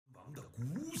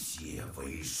血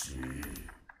为食。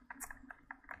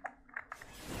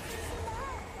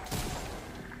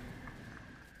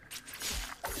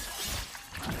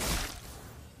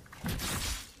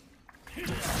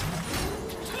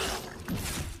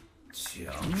强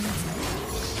者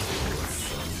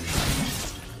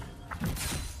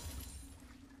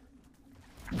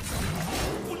跑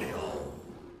不了。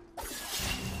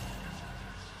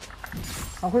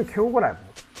他会 Q 过来不？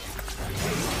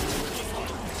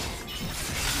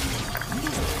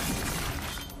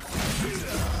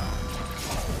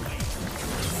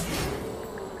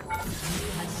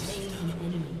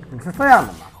你是这样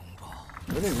的吗？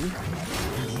有点离谱。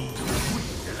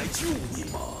人来救你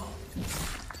吗？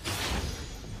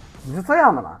你是这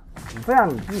样的吗？你这样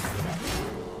你必死的。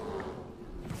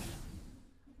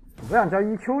你这样叫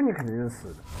EQ， 你肯定是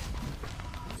死的。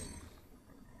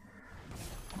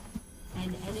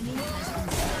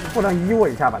不能依我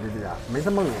一下吧，这只啊，没这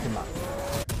么恶心吧？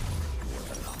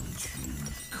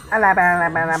哎，来吧，来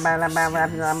吧，来吧，来吧，来吧，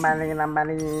来吧，来吧，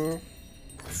来。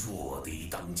弱敌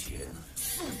当前，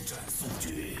速战速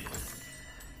决。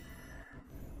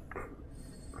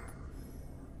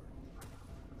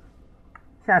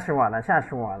吓死我了，吓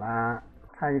死我了，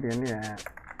差一点点。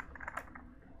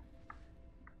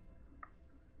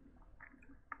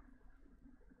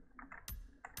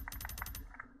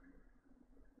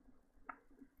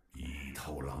一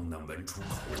头狼能闻出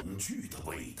恐惧的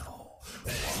味道，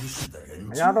皇室的人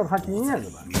没压到他经验是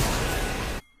吧？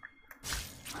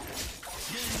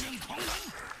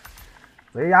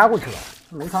直接压过去了，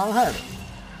没伤害的。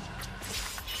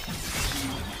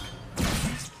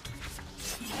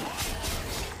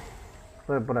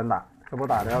这不能打，这波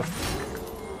打的要死。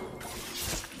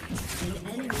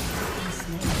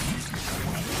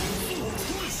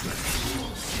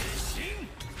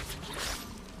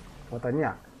我等你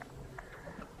啊！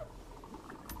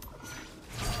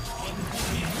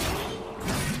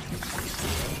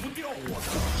不掉我的。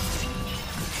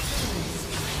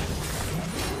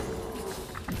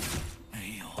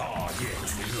没有。大雁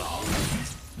群狼，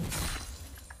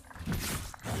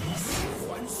以血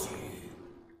还血。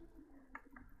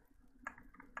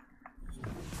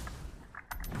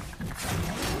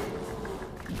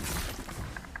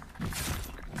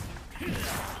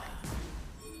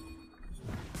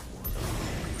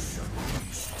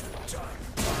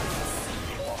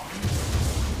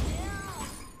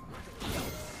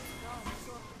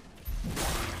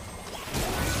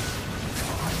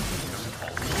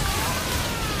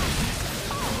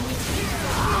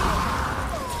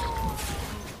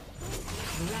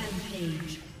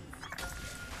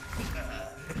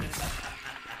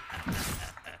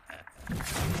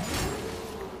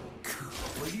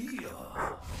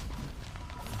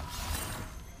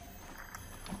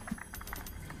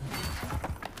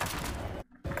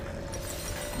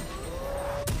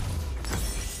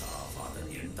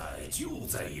就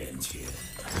在眼前。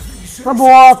这波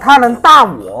他能大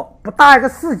我，不大一个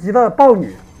4级的豹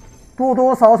女，多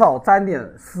多少少沾点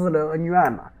私人恩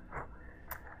怨嘛。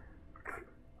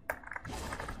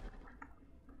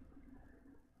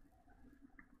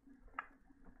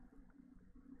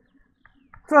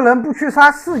这人不去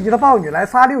杀4级的豹女，来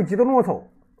杀6级的诺手，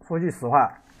说句实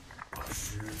话，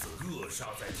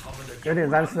有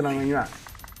点沾私人恩怨。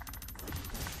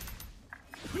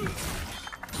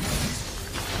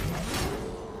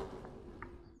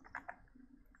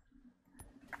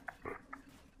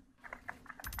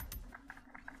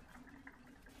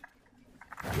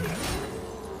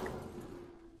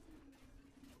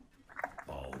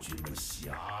暴君们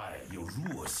狭隘又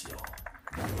弱小，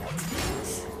我就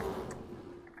是。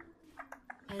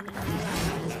An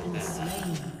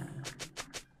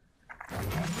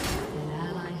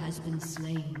ally has been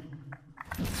slain.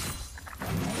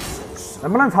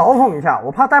 能不能嘲讽一下？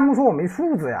我怕弹幕说我没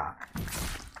素质呀，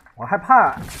我害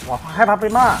怕被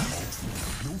骂。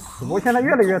主播现在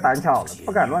越来越胆小了，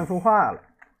不敢乱说话了。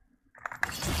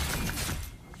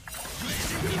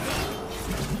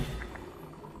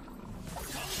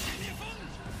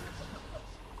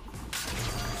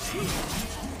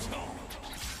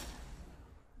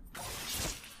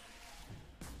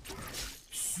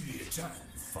血战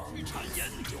方产烟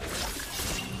油。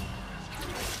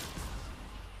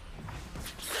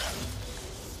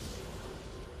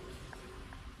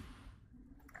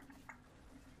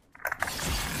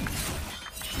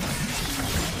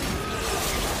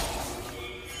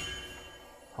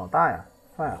好大呀，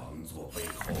算了。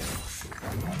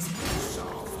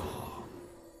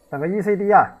整个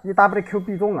ECD 啊 ，EWQ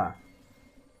必中啊。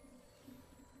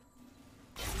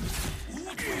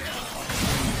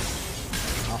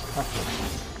好，他死了。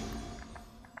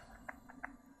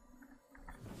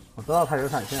我知道他有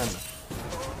闪现的。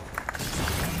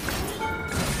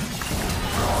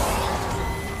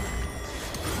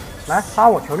来杀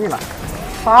我，求你了，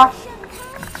杀！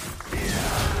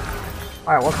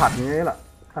哎，我卡平 A 了，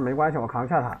但没关系，我扛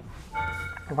下他。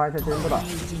触发一下接不到。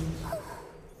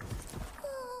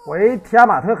喂，提亚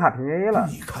马特卡平 A 了。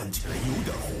你看起来有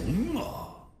点红啊。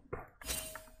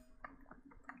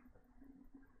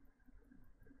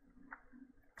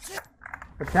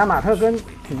这提亚马特跟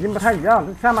体型不太一样，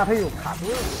这提亚马特有卡顿。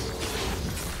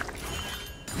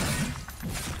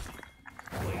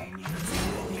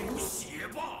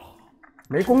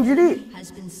没攻击力，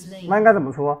那应该怎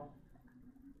么说？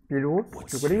比如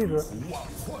举个例子。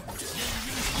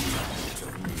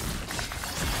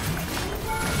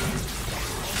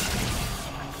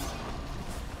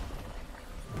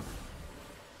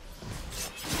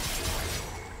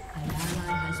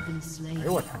哎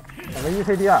呦我操！等个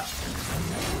ECD 啊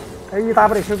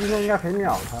 ，AEWQ 兵应该可以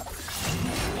秒他。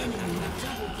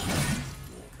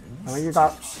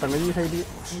等个 ECD，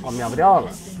 哦秒不掉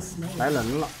了，来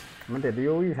人了，我们得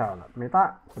溜一下了，没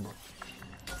大是不？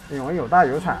因为有大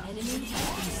有闪。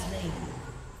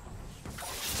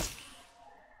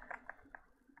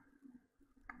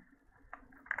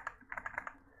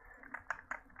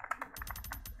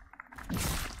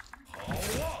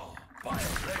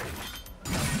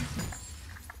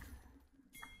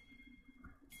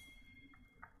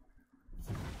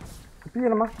闭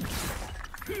了吗？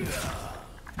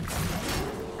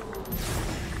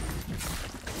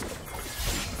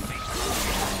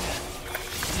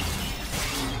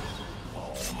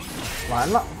完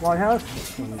了，往下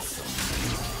死。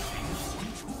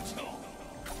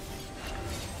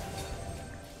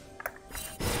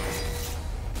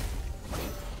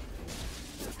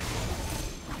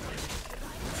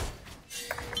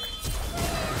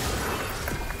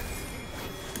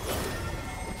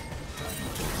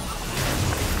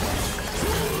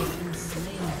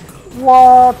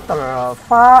我的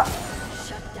发！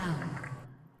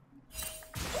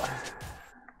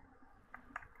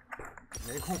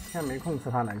没空，现在没空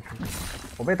吃他难吃。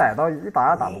我被逮到一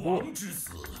打打不过。王之子，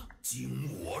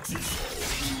经我之手，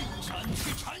斩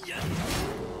去谗言。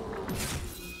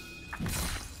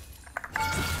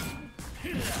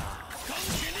钢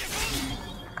铁裂风。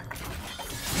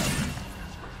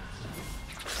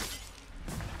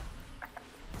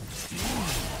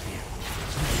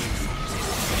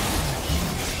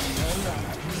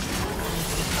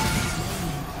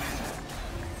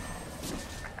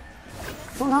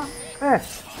冲他！哎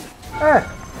哎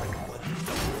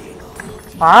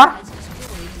啊！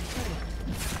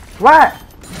喂！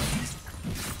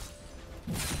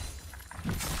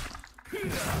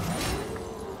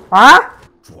啊！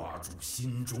抓住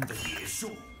心中的野兽，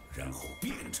然后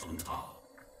变成它。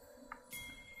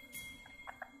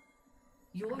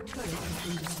Your turret has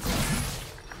been destroyed.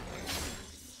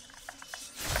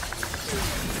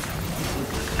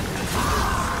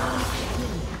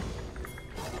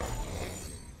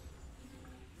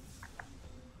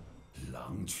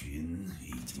 狼群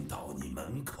已经到你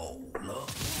门口了。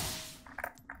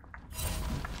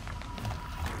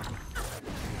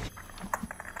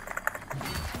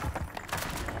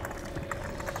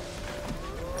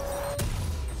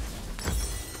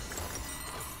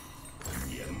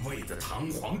年味的堂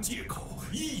皇借口，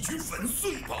一举粉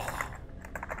碎吧！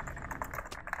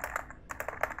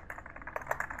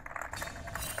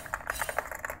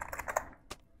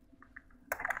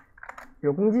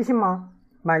有攻击性吗？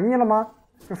满意了吗？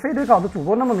就非得搞得主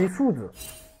播那么没素质，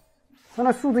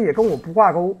那素质也跟我不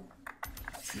挂钩。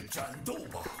去战斗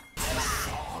吧，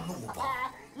杀戮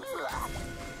吧！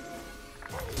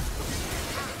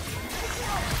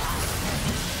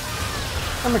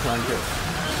这么喜欢这个。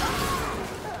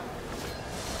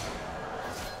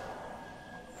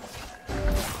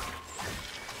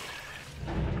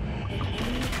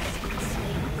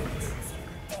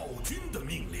暴君的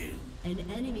命令。An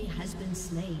enemy has been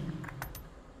slain.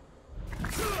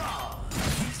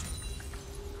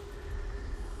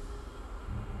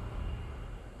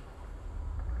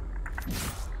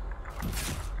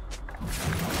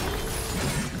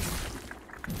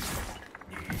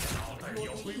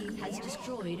 Your team has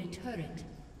destroyed a turret.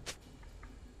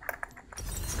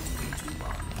 追吧，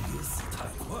别死太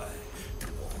快，等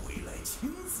我回来亲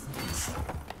自动手。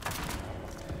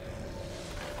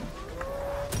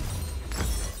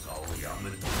羔羊们，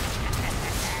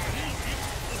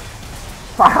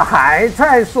还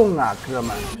在送啊，哥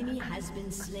们！ Enemy has been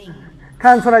slain.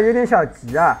 看出来有点小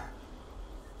急啊，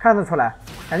看得出来，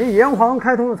感觉炎黄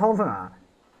开通的超粉啊。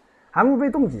韩国被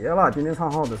冻结了，今天上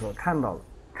号的时候看到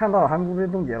了韩国被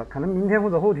冻结了，可能明天或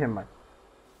者后天吧。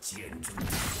见证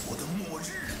我的末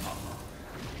日吧！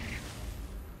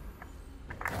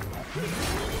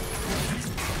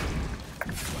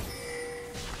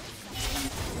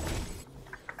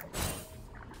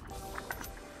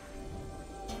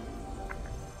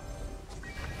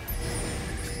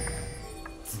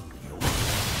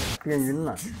变晕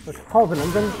了，这耗子能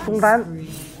跟中单，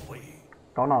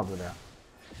搞脑子的呀！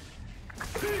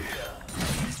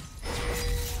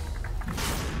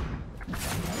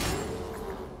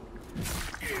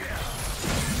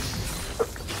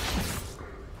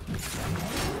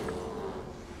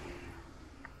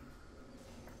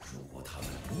如果他们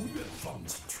不愿放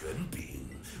弃权柄，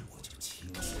我就亲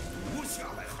手夺下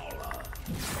来好了。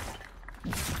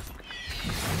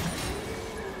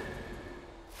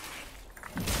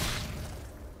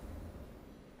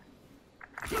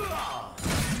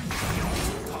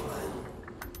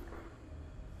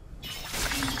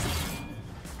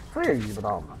这也遇不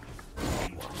到吗？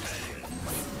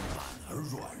而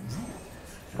软弱，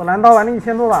这蓝刀玩了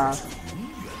1000多把。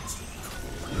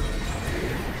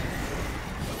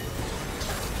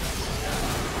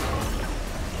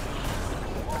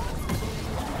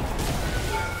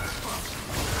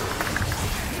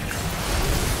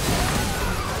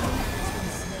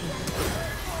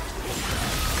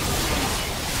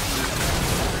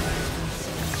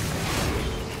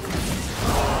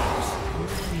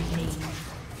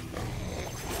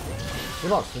植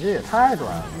保时间也太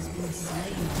短了，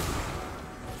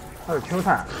还有 Q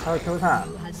闪，还有 Q 闪，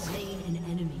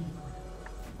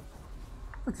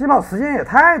这植保时间也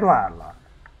太短了。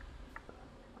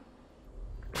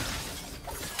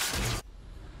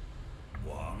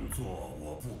王座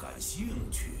我不感兴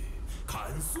趣，砍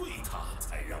碎它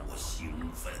才让我兴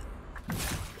奋。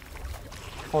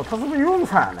哦，他是不是用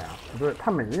铲了呀？不对，他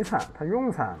没铲，他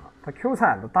用铲了，他 Q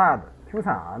铲的大的 ，Q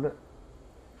铲 R 的。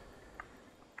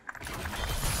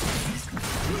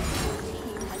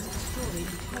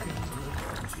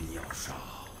军要杀，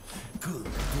更多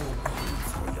帮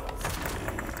助要回。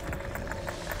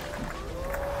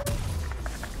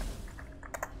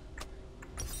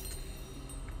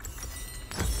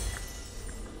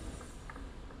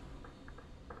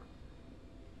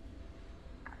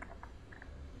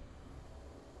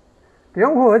别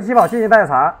用和击跑进行代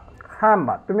查，看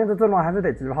吧，对面的阵容还是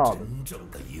得击跑的。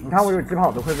你看我有击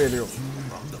跑都会被溜。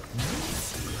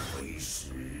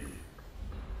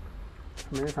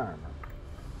没闪的。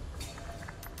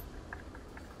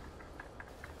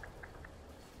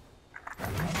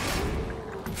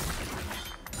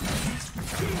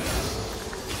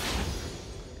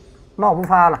那我不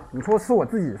发了，你说是我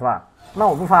自己是吧？那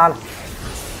我不发了。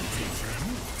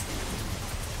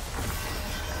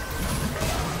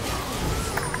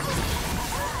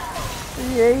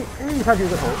A 下去一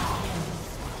个头，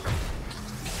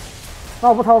那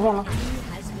我不掏风了。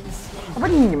不，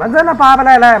你们在那巴巴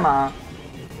赖赖吗？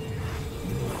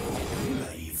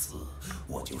来一次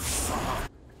我就杀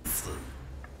一次。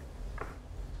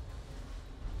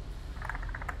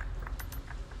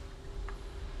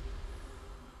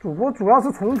主播主要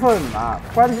是宠粉嘛，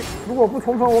关键如果不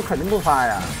宠粉，我肯定不发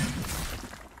呀。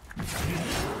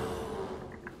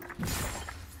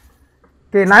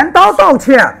给蓝刀道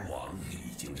歉。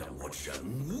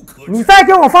你再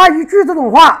给我发一句这种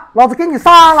话，老子给你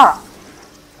杀了！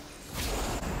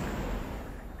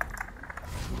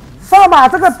上把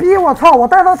这个逼我操！我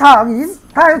带他躺赢，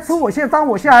他还吃我线、脏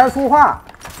我线，还说话，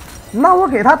那我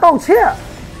给他道歉。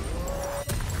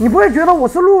你不会觉得我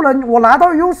是路人，我拿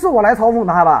到优势我来嘲讽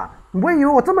他吧？你不会以为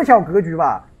我这么小格局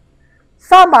吧？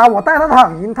上把我带他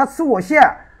躺赢，他吃我线，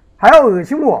还要恶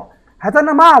心我，还在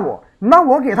那骂我，那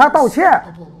我给他道歉。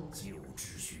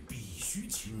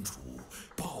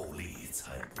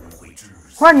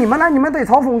换你们了，你们得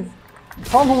嘲讽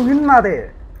晕了得。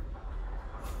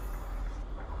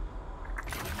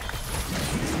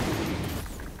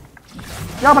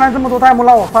要不然这么多弹幕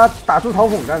让我发打字嘲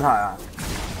讽干啥呀？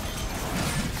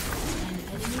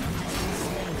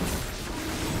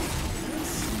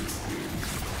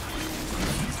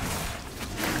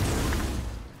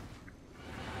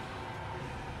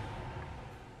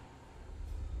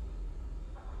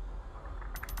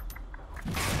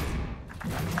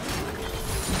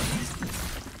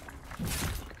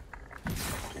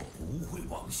不会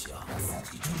妄想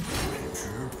自己就被人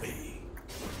支配。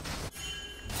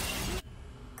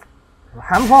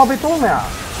韩炮被动了呀！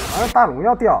完了，大龙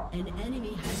要掉。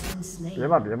别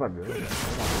吧，别吧，别吧！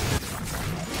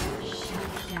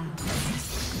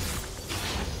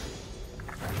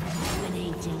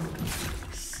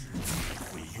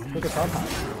这个小塔。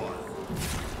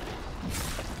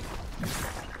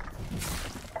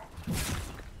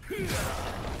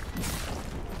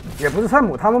也不是圣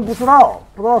母，他们不知道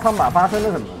上把发生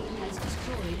了什么。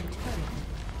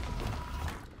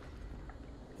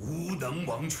无能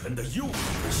王权的又一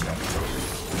个象征。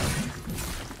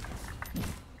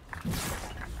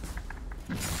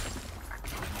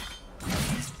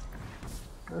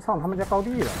上他们家高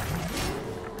地了。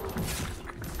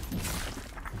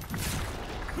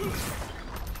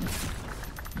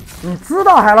你知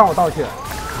道还让我道歉？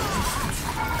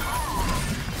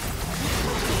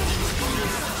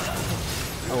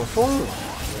哎，我疯了！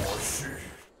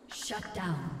 Shut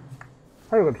down.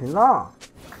 他有个屏障。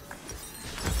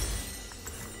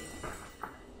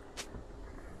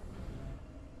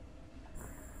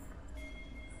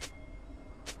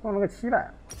放了个700。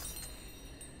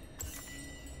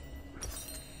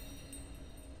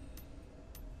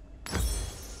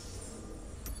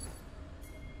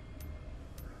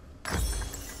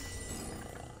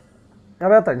 要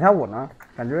不要等一下我呢？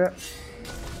感觉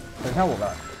等一下我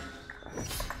吧，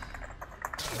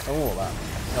等我吧，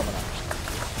要不然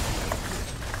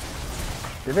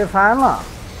别被翻了。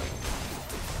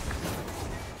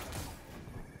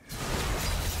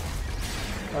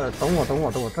等我，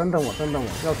真等我，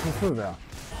要出事这样。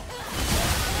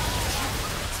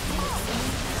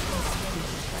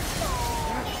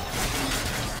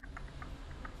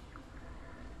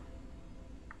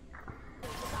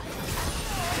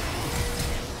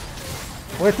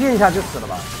我也电一下就死了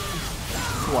吧！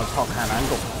我操，凯南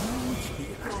狗！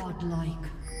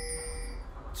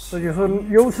这就是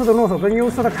优势的诺手跟优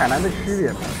势的凯南的区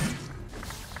别，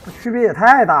这区别也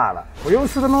太大了。我优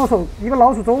势的诺手一个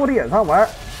老鼠走我脸上，我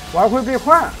还会被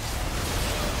换。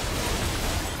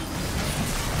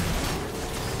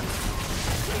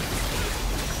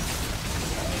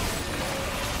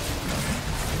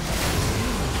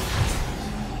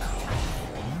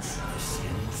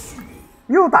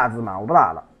又打字嘛，我不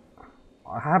打了，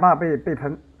我害怕被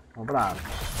喷，我不打了。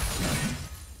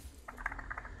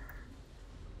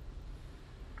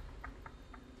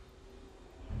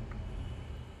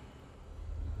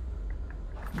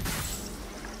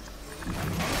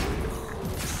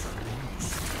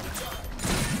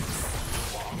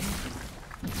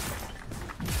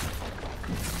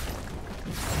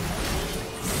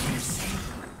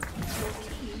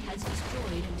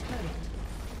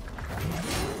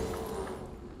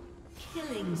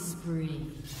Killing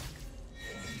spree.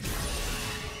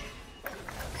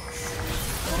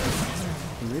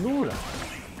 迷路了。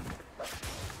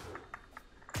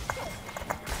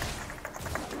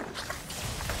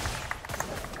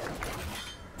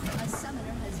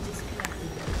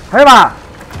可以吧？